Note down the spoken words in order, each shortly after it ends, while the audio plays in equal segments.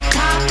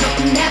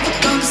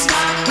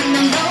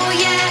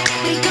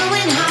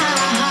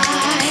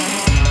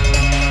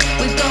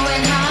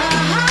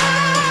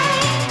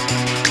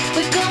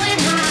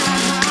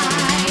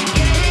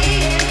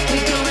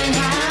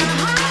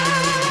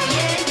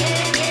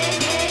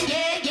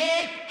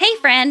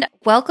friend.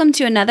 Welcome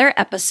to another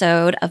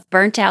episode of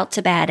Burnt Out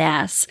to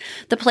Badass,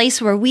 the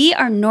place where we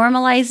are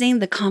normalizing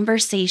the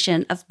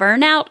conversation of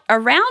burnout,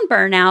 around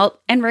burnout,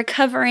 and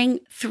recovering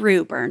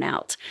through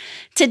burnout.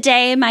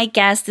 Today, my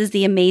guest is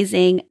the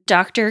amazing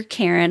Dr.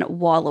 Karen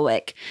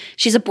Wolowiec.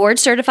 She's a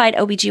board-certified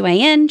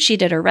OBGYN. She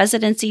did her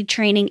residency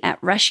training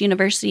at Rush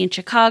University in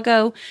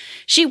Chicago.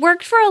 She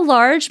worked for a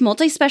large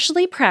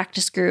multi-specialty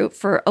practice group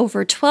for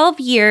over 12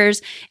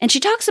 years, and she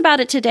talks about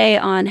it today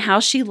on how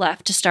she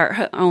left to start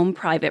her own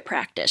private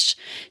practice.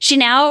 She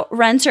now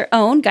runs her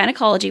own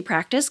gynecology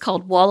practice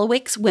called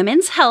Wolowiec's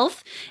Women's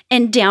Health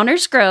in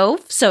Downers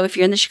Grove. So if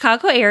you're in the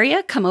Chicago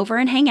area, come over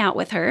and hang out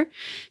with her.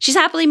 She's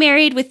happily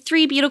married with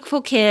 3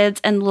 beautiful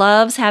kids and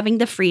loves having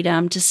the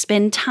freedom to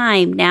spend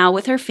time now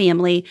with her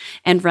family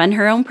and run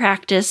her own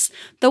practice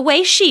the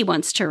way she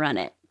wants to run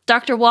it.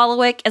 Dr.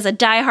 Wolowiec is a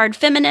diehard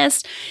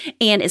feminist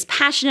and is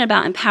passionate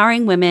about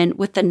empowering women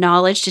with the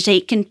knowledge to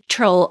take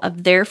control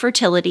of their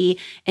fertility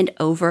and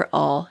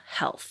overall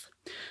health.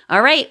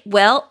 All right,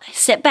 well,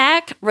 sit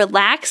back,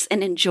 relax,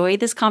 and enjoy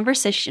this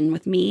conversation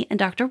with me and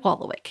Dr.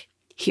 Wolowiec.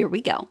 Here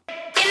we go.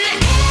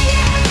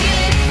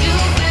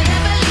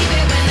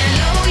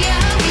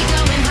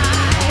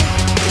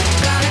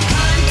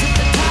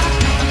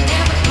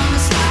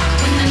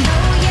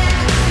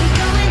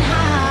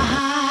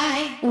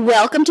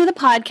 Welcome to the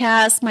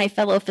podcast, my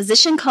fellow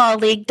physician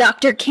colleague,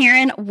 Dr.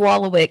 Karen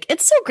Wolowiec.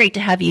 It's so great to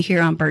have you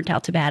here on Burnt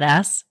Out to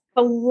Badass.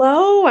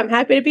 Hello, I'm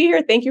happy to be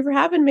here. Thank you for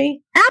having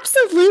me.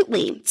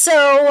 Absolutely.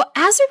 So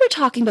as we were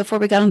talking before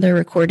we got on the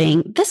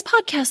recording, this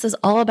podcast is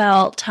all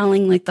about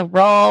telling like the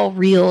raw,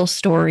 real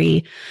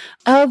story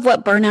of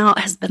what burnout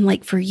has been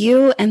like for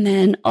you and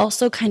then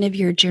also kind of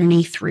your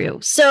journey through.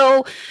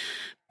 So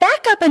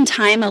back up in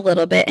time a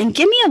little bit and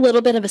give me a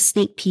little bit of a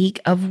sneak peek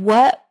of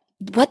what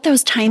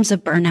those times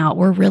of burnout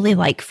were really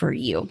like for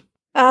you.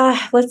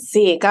 Let's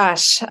see.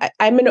 Gosh,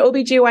 I'm an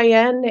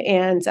OBGYN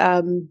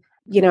and,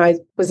 I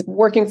was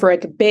working for a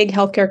big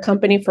healthcare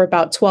company for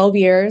about 12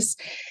 years.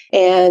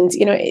 And,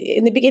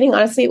 in the beginning,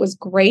 honestly, it was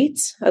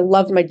great. I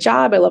loved my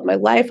job. I loved my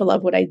life. I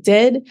loved what I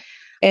did.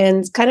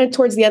 And kind of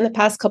towards the end of the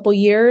past couple of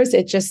years,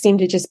 it just seemed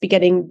to just be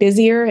getting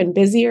busier and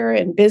busier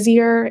and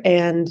busier.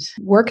 And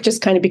work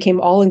just kind of became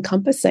all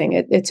encompassing.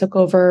 It took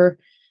over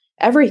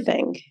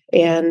everything.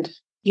 And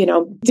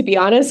to be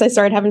honest, I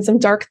started having some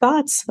dark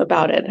thoughts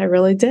about it. I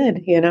really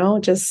did,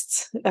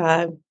 just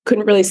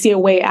couldn't really see a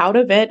way out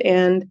of it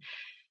and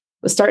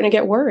was starting to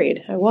get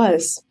worried. I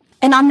was.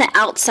 And on the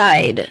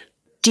outside,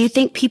 do you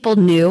think people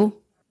knew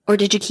or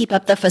did you keep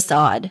up the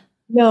facade?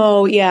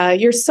 No, yeah,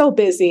 you're so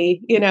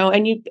busy,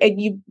 and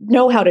you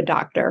know how to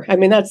doctor. I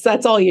mean, that's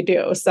all you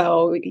do.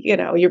 So,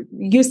 you're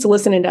used to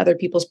listening to other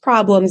people's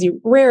problems.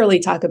 You rarely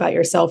talk about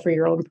yourself or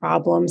your own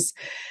problems.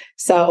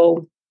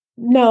 So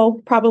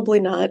no, probably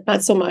not.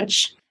 Not so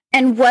much.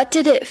 And what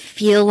did it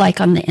feel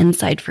like on the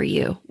inside for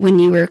you when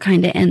you were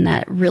kind of in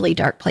that really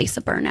dark place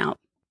of burnout?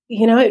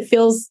 It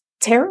feels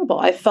terrible.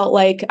 I felt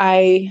like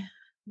I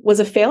was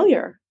a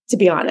failure, to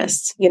be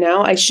honest.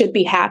 I should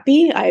be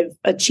happy. I've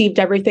achieved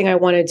everything I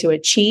wanted to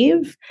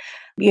achieve,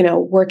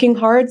 working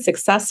hard,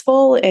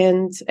 successful,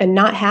 and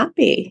not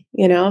happy,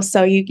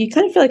 so you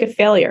kind of feel like a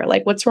failure.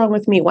 Like, what's wrong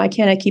with me? Why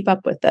can't I keep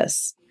up with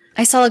this?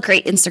 I saw a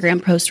great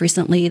Instagram post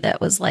recently that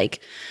was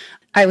like,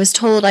 I was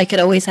told I could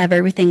always have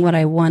everything what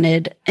I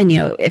wanted and,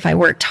 if I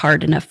worked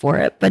hard enough for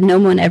it, but no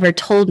one ever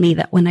told me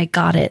that when I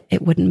got it,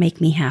 it wouldn't make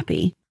me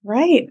happy.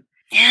 Right.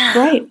 Yeah.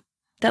 Right.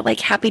 That like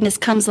happiness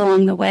comes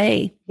along the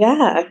way.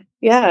 Yeah.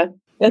 Yeah.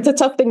 It's a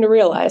tough thing to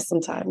realize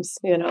sometimes,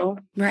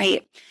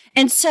 Right.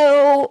 And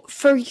so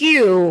for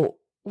you,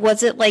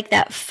 was it like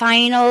that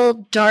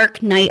final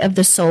dark night of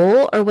the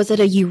soul, or was it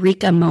a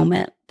eureka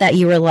moment that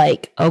you were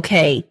like,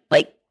 okay,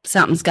 like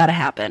something's got to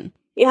happen?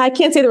 Yeah, I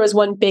can't say there was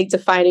one big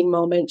defining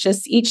moment.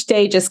 Just each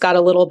day just got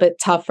a little bit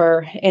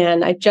tougher.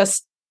 And I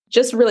just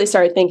really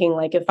started thinking,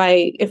 like, if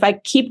I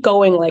keep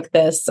going like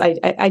this,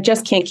 I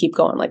just can't keep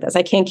going like this.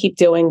 I can't keep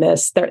doing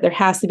this. There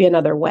has to be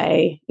another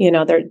way.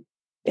 There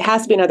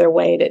has to be another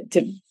way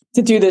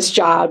to do this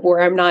job where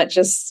I'm not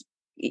just,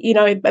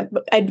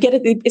 I'd get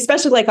it,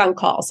 especially like on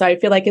call. So I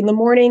feel like in the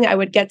morning I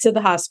would get to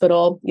the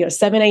hospital,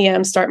 7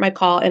 a.m., start my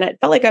call. And I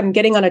felt like I'm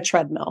getting on a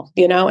treadmill,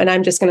 and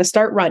I'm just going to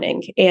start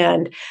running.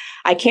 And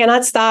I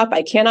cannot stop.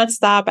 I've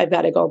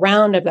got to go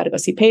around. I've got to go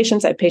see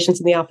patients. I have patients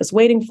in the office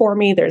waiting for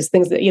me. There's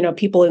things that,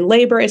 people in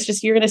labor. It's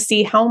just, you're going to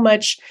see how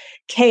much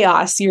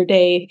chaos your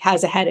day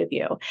has ahead of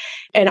you.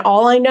 And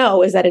all I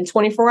know is that in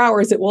 24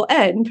 hours, it will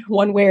end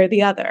one way or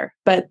the other,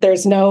 but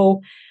there's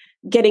no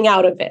getting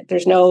out of it.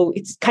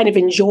 It's kind of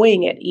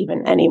enjoying it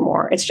even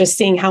anymore. It's just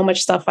seeing how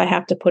much stuff I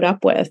have to put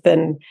up with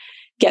and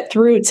get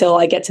through till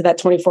I get to that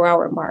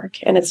 24-hour mark.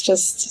 And it's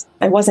just,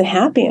 I wasn't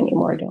happy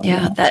anymore doing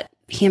that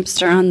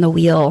hamster on the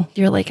wheel.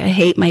 You're like, I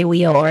hate my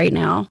wheel right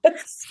now.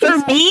 For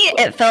me,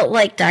 it felt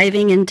like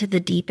diving into the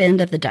deep end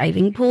of the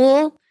diving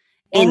pool.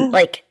 And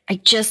like, I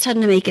just had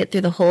to make it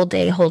through the whole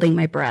day holding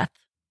my breath.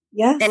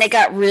 Yeah. And it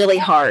got really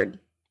hard.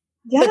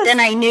 Yes. But then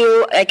I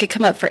knew I could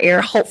come up for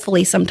air,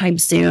 hopefully sometime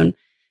soon.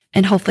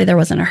 And hopefully there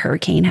wasn't a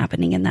hurricane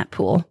happening in that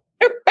pool.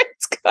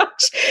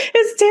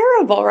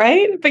 terrible,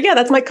 right? But yeah,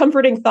 that's my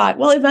comforting thought.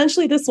 Well,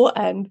 eventually this will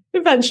end.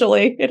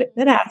 Eventually it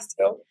has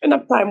to.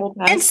 Enough time will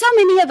pass. And so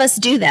many of us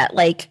do that.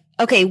 Like,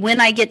 okay, when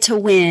I get to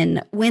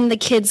win, when the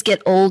kids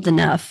get old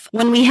enough,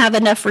 when we have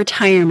enough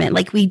retirement,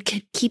 like we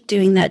keep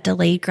doing that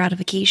delayed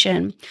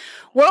gratification.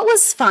 What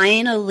was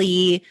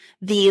finally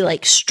the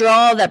like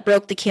straw that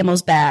broke the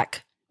camel's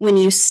back when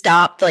you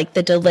stopped like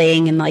the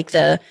delaying and like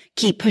the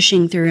keep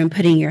pushing through and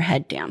putting your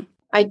head down?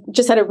 I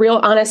just had a real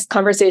honest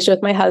conversation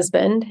with my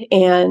husband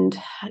and,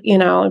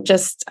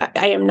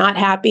 I am not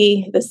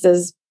happy.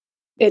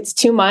 It's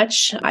too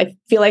much. I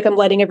feel like I'm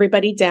letting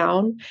everybody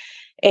down.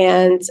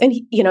 And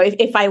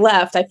if I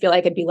left, I feel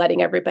like I'd be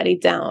letting everybody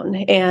down.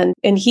 And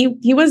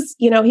he was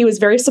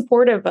very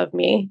supportive of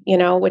me,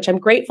 which I'm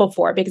grateful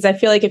for, because I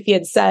feel like if he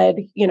had said,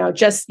 you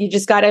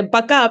just got to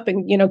buck up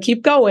and,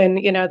 keep going,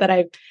 that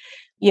I,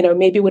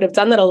 maybe would have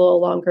done that a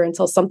little longer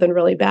until something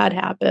really bad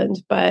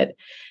happened. But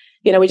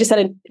we just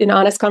had an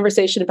honest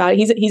conversation about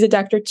it. He's a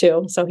doctor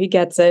too, so he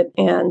gets it.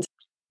 And,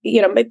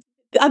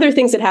 the other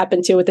things that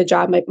happened too with the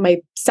job,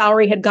 my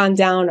salary had gone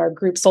down. Our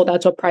group sold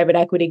out to a private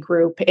equity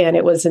group. And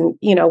it wasn't,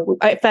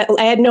 I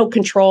had no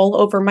control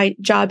over my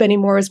job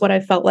anymore is what I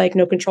felt like,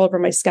 no control over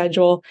my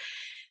schedule.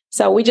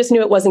 So we just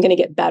knew it wasn't going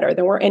to get better.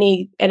 There weren't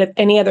any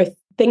other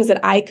things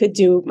that I could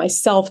do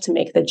myself to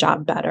make the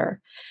job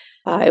better.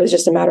 It was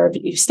just a matter of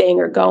you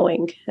staying or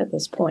going at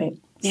this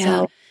point. Yeah.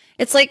 So.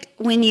 It's like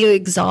when you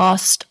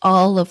exhaust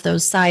all of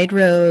those side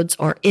roads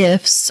or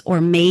ifs or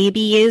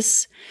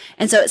maybes.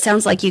 And so it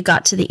sounds like you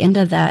got to the end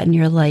of that and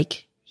you're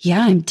like,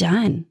 yeah, I'm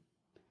done.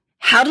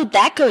 How did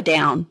that go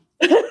down?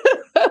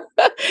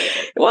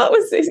 Well,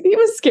 it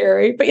was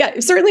scary, but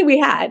yeah, certainly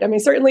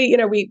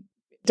we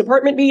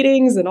department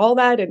meetings and all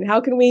that. And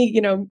how can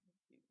we,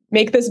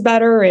 make this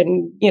better?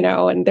 And,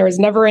 and there was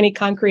never any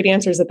concrete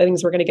answers that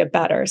things were going to get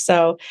better.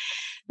 So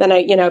then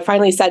I,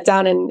 finally sat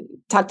down and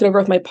talked it over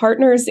with my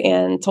partners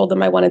and told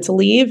them I wanted to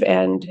leave.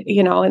 And,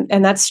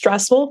 and that's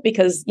stressful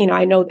because,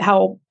 I know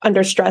how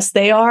under stress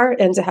they are.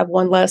 And to have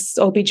one less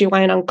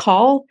OBGYN on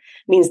call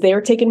means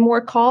they're taking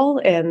more call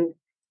and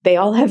they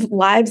all have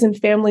lives and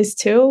families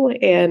too.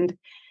 And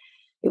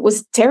it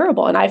was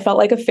terrible. And I felt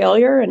like a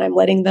failure and I'm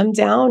letting them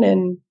down.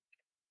 And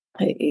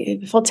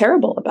I felt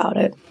terrible about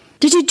it.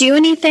 Did you do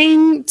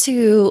anything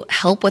to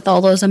help with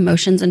all those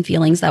emotions and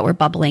feelings that were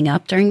bubbling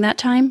up during that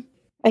time?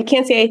 I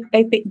can't say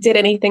I did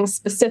anything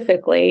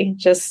specifically.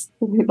 Just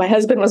my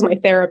husband was my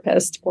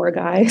therapist, poor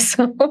guy.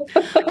 So. Well,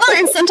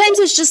 and sometimes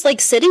it's just like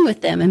sitting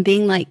with them and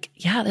being like,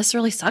 yeah, this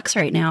really sucks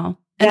right now.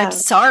 And I'm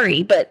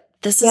sorry, but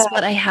this is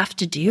what I have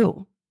to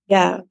do.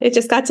 Yeah, it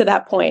just got to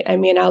that point. I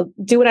mean, I'll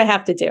do what I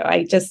have to do.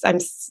 I'm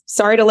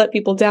sorry to let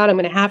people down. I'm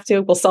going to have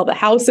to. We'll sell the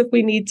house if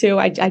we need to.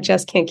 I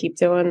just can't keep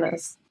doing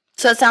this.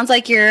 So it sounds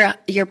like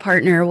your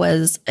partner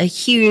was a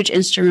huge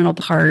instrumental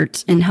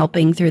part in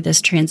helping through this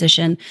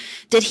transition.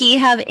 Did he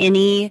have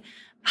any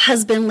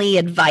husbandly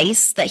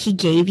advice that he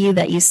gave you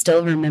that you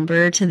still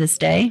remember to this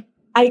day?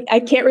 I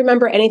can't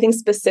remember anything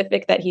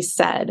specific that he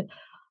said.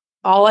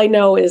 All I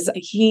know is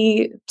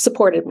he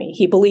supported me.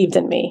 He believed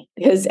in me.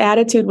 His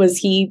attitude was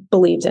he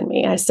believed in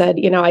me. I said,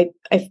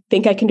 I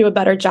think I can do a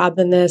better job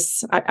than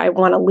this. I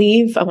want to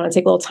leave. I want to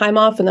take a little time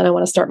off and then I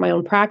want to start my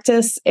own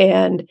practice.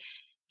 And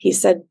he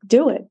said,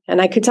 do it.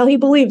 And I could tell he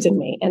believed in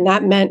me. And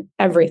that meant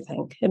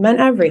everything. It meant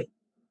everything.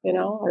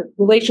 Our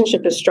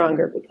relationship is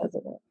stronger because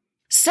of it.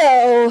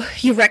 So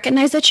you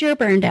recognize that you're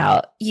burned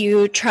out.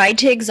 You tried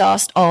to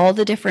exhaust all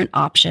the different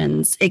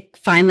options. It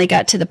finally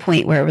got to the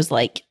point where it was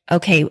like,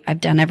 okay,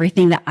 I've done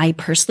everything that I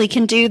personally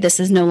can do. This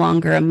is no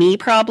longer a me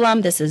problem.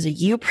 This is a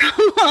you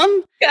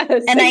problem.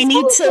 Yes, and I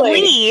need to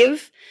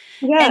leave.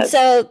 Yes. And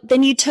so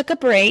then you took a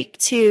break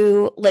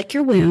to lick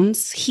your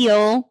wounds,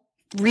 heal,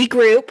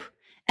 regroup.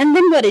 And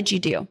then what did you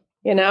do?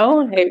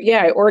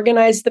 I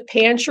organized the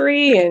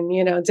pantry and,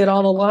 did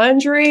all the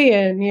laundry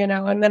and,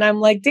 and then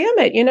I'm like, damn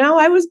it,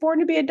 I was born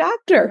to be a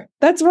doctor.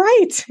 That's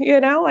right.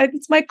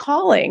 It's my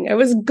calling. I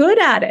was good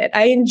at it.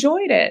 I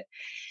enjoyed it.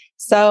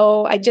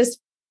 So I just,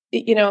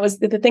 it was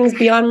the things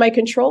beyond my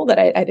control that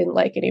I didn't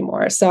like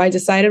anymore. So I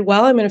decided,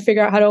 well, I'm going to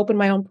figure out how to open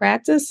my own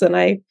practice. And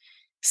I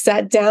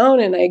sat down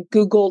and I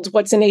Googled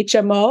what's an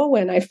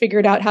HMO and I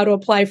figured out how to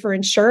apply for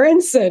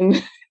insurance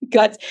and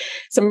got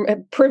some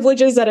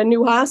privileges at a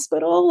new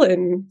hospital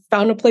and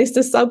found a place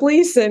to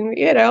sublease and,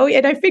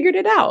 and I figured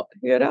it out,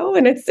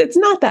 and it's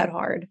not that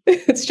hard.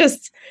 It's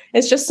just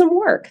some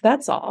work.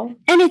 That's all.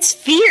 And it's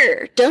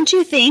fear. Don't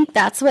you think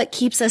that's what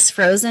keeps us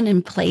frozen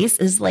in place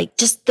is like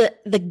just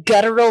the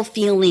guttural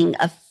feeling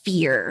of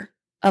fear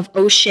of,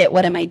 oh shit,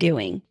 what am I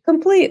doing?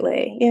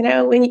 Completely.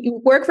 When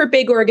you work for a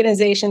big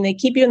organization, they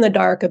keep you in the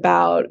dark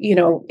about,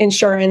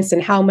 insurance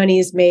and how money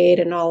is made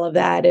and all of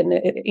that. And,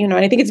 and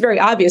I think it's very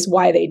obvious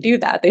why they do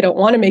that. They don't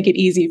want to make it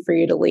easy for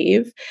you to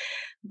leave.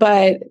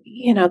 But,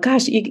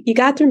 gosh, you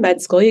got through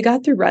med school, you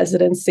got through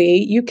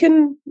residency, you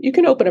can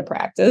open a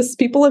practice.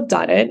 People have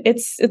done it.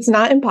 It's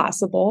not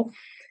impossible.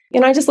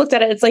 And I just looked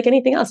at it. It's like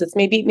anything else. It's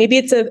maybe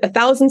it's a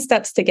 1,000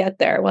 steps to get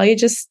there. Well, you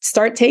just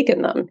start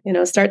taking them,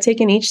 start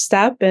taking each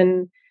step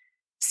and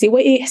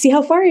see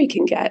how far you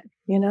can get,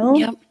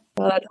 Yep.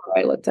 Well, that's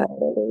how I looked at it,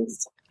 at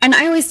least. And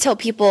I always tell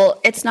people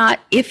it's not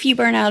if you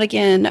burn out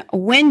again,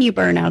 when you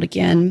burn out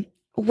again.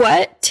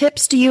 What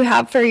tips do you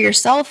have for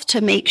yourself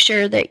to make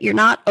sure that you're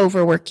not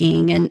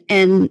overworking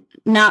and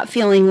not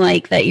feeling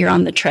like that you're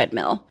on the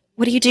treadmill?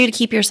 What do you do to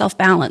keep yourself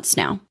balanced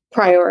now?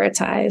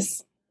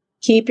 Prioritize.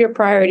 Keep your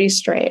priorities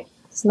straight.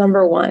 It's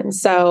number one.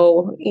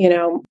 So,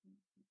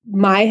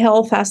 my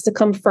health has to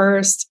come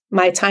first.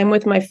 My time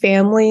with my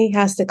family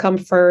has to come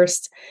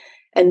first.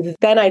 And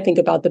then I think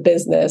about the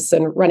business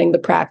and running the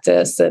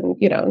practice and,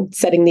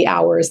 setting the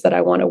hours that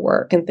I want to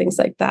work and things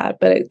like that.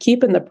 But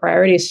keeping the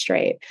priorities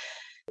straight.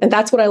 And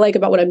that's what I like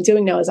about what I'm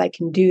doing now is I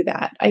can do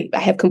that. I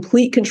have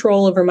complete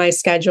control over my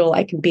schedule.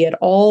 I can be at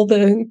all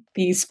the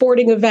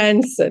sporting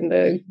events and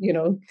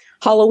the,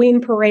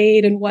 Halloween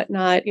parade and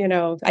whatnot.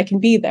 I can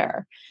be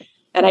there.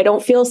 And I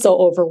don't feel so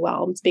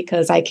overwhelmed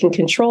because I can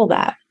control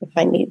that if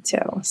I need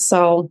to.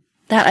 So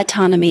that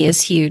autonomy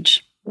is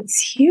huge.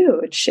 It's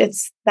huge.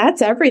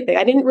 That's everything.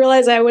 I didn't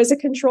realize I was a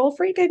control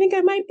freak. I think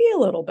I might be a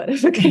little bit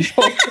of a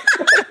control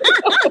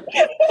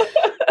freak.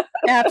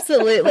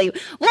 Absolutely.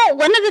 Well,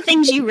 one of the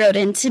things you wrote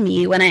into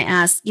me when I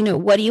asked,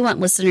 what do you want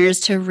listeners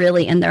to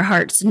really in their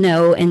hearts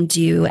know and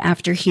do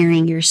after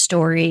hearing your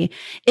story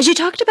is you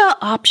talked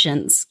about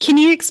options. Can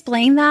you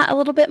explain that a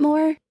little bit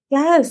more?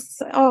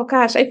 Yes. Oh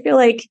gosh. I feel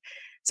like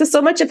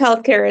so much of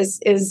healthcare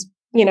is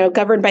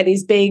governed by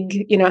these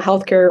big,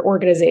 healthcare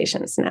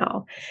organizations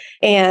now.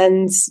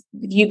 And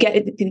you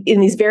get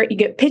you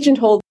get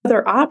pigeonholed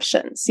other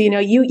options.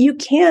 You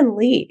can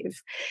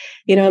leave,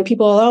 and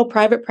people,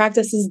 private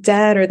practice is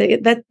dead, or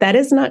that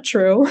is not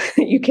true.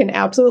 You can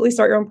absolutely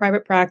start your own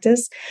private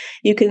practice.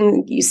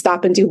 You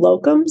stop and do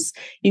locums.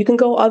 You can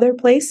go other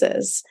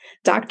places.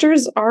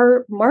 Doctors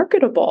are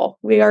marketable.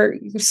 We are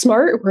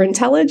smart. We're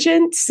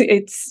intelligent.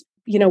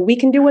 We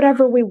can do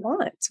whatever we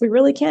want. We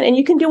really can. And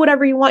you can do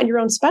whatever you want in your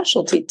own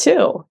specialty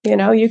too. You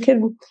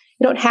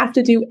don't have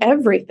to do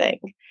everything.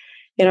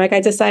 Like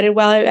I decided,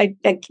 well, I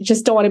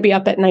just don't want to be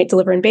up at night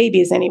delivering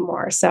babies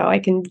anymore. So I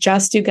can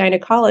just do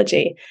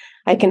gynecology.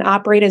 I can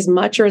operate as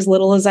much or as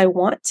little as I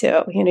want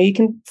to. You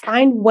can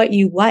find what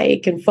you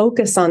like and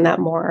focus on that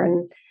more.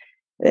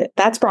 And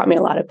that's brought me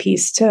a lot of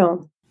peace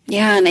too.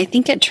 Yeah. And I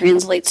think it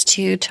translates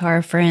to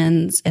our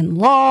friends in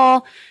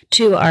law,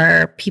 to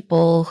our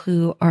people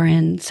who are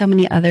in so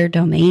many other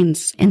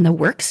domains in the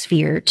work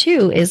sphere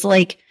too, is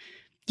like,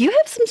 you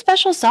have some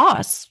special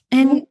sauce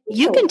and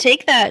you can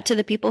take that to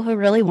the people who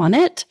really want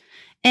it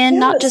and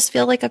not just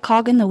feel like a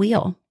cog in the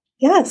wheel.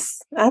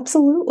 Yes,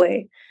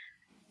 absolutely.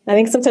 I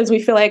think sometimes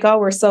we feel like,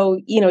 we're so,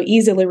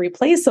 easily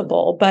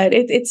replaceable, but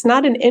it's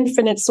not an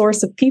infinite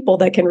source of people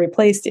that can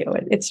replace you.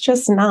 It's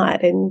just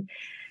not. And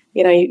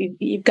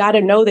you've got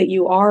to know that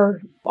you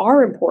are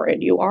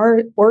important. You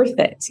are worth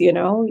it.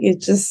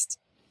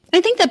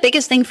 I think the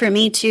biggest thing for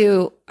me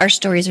too, our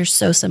stories are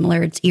so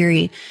similar. It's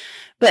eerie,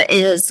 but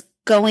is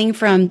going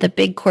from the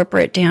big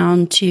corporate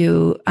down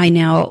to I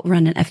now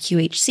run an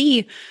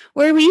FQHC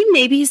where we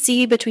maybe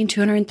see between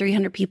 200 and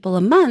 300 people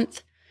a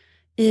month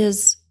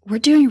is we're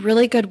doing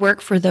really good work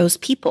for those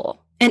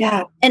people.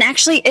 And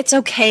actually it's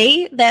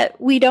okay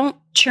that we don't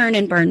churn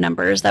and burn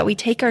numbers, that we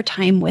take our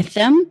time with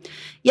them.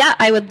 Yeah,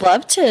 I would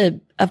love to,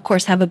 of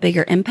course, have a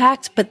bigger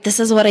impact, but this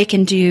is what I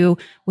can do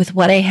with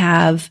what I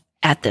have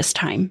at this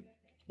time.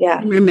 Yeah.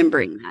 I'm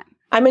remembering that.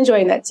 I'm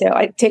enjoying that too.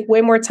 I take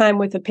way more time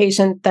with a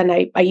patient than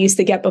I used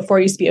to get before.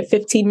 It used to be a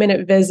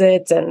 15-minute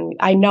visit. And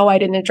I know I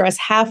didn't address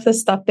half the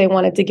stuff they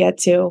wanted to get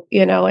to,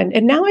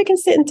 and now I can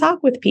sit and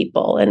talk with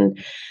people and,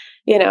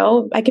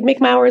 I can make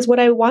my hours what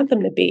I want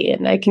them to be.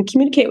 And I can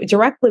communicate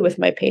directly with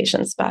my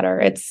patients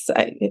better.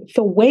 I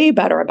feel way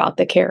better about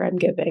the care I'm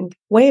giving.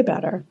 Way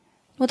better.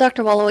 Well,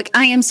 Dr. Wolowiec,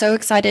 I am so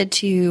excited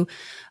to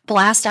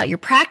blast out your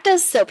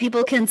practice so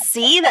people can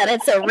see that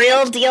it's a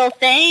real deal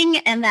thing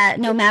and that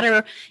no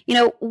matter,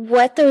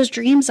 what those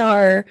dreams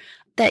are,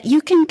 that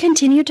you can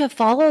continue to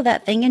follow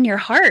that thing in your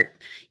heart.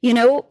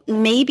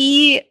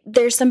 Maybe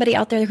there's somebody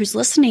out there who's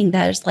listening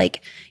that is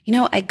like,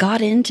 I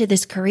got into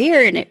this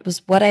career and it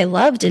was what I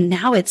loved. And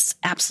now it's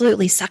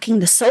absolutely sucking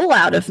the soul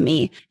out of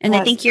me. And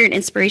I think you're an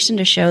inspiration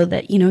to show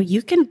that,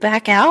 you can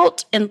back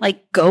out and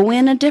go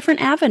in a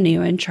different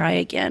avenue and try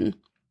again.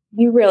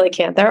 You really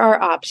can. There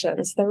are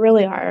options. There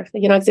really are.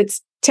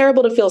 It's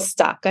terrible to feel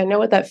stuck. I know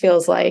what that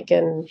feels like.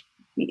 And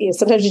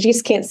sometimes you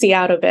just can't see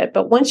out of it.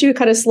 But once you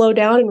kind of slow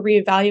down and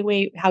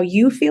reevaluate how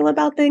you feel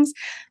about things,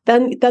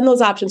 then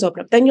those options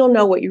open up. Then you'll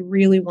know what you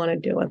really want to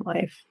do in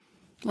life.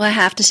 Well, I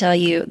have to tell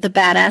you, the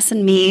badass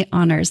in me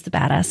honors the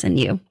badass in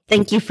you.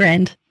 Thank you,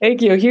 friend.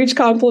 Thank you. Huge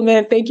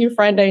compliment. Thank you,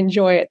 friend. I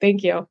enjoy it.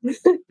 Thank you.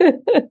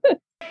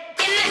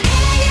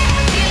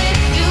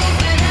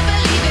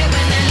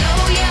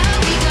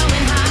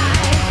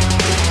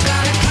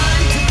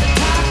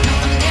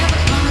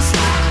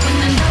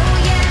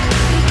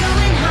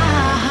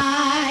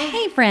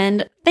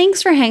 Friend,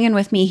 thanks for hanging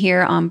with me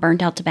here on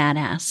Burnt Out to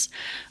Badass.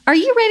 Are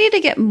you ready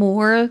to get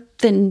more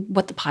than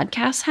what the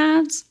podcast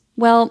has?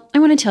 Well, I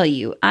want to tell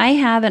you, I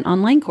have an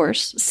online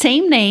course,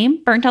 same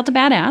name, Burnt Out to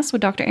Badass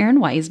with Dr.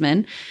 Erin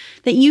Wiseman,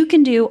 that you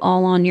can do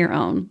all on your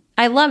own.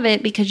 I love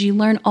it because you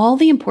learn all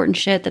the important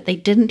shit that they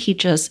didn't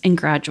teach us in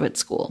graduate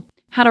school.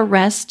 How to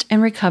rest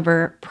and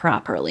recover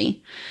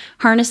properly,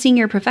 harnessing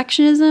your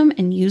perfectionism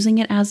and using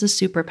it as a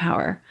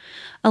superpower,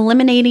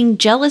 eliminating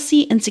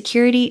jealousy,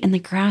 insecurity, and the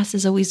grass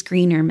is always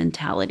greener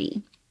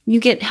mentality. You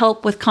get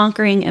help with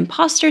conquering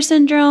imposter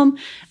syndrome,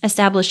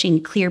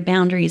 establishing clear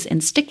boundaries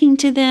and sticking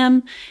to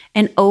them,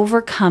 and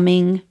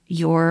overcoming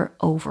your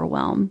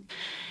overwhelm.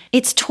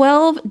 It's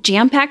 12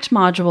 jam-packed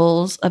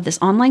modules of this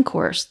online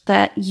course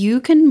that you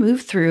can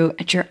move through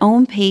at your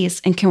own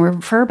pace and can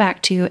refer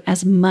back to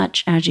as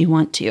much as you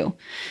want to.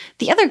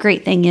 The other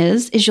great thing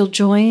is you'll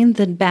join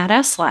the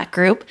Badass Slack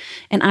group,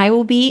 and I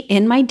will be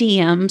in my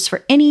DMs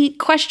for any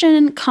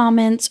question,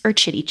 comments, or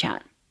chitty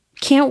chat.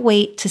 Can't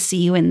wait to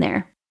see you in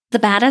there. The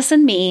Badass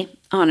in Me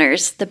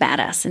honors the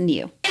badass in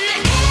you.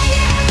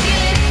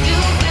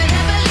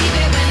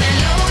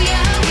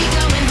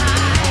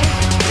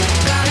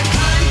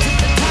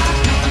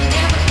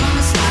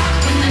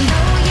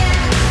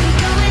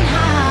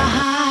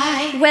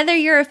 Whether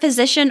you're a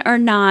physician or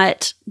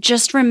not,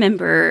 just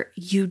remember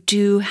you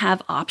do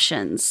have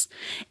options.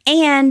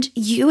 And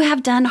you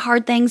have done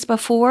hard things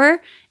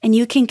before, and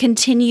you can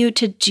continue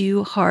to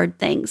do hard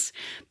things.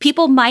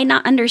 People might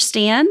not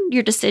understand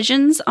your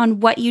decisions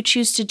on what you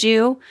choose to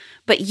do,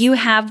 but you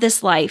have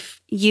this life.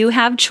 You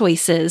have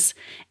choices,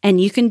 and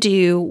you can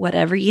do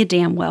whatever you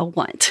damn well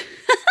want.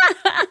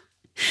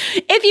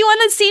 If you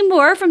want to see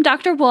more from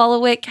Dr.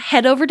 Wolowiec,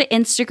 head over to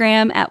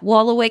Instagram at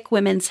Wolowiec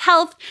Women's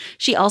Health.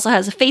 She also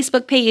has a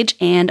Facebook page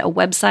and a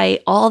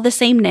website, all the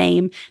same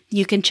name,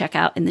 you can check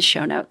out in the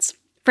show notes.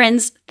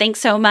 Friends,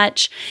 thanks so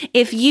much.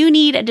 If you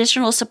need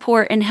additional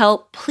support and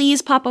help,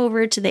 please pop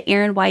over to the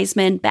Erin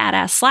Wiseman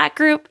Badass Slack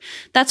group.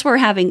 That's where we're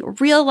having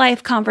real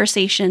life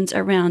conversations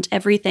around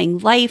everything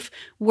life,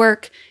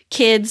 work,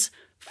 kids,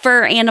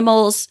 fur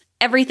animals,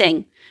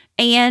 everything.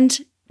 And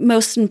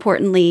most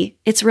importantly,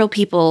 it's real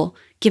people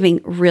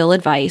giving real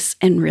advice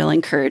and real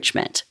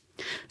encouragement.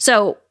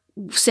 So,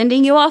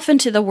 sending you off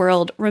into the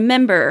world,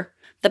 remember,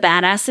 the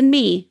badass in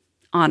me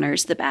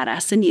honors the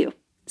badass in you.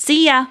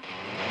 See ya! In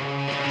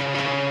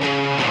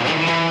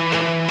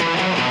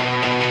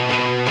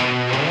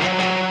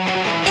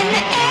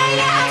the air,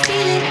 yeah, I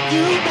feel it.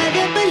 You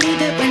better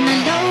believe it when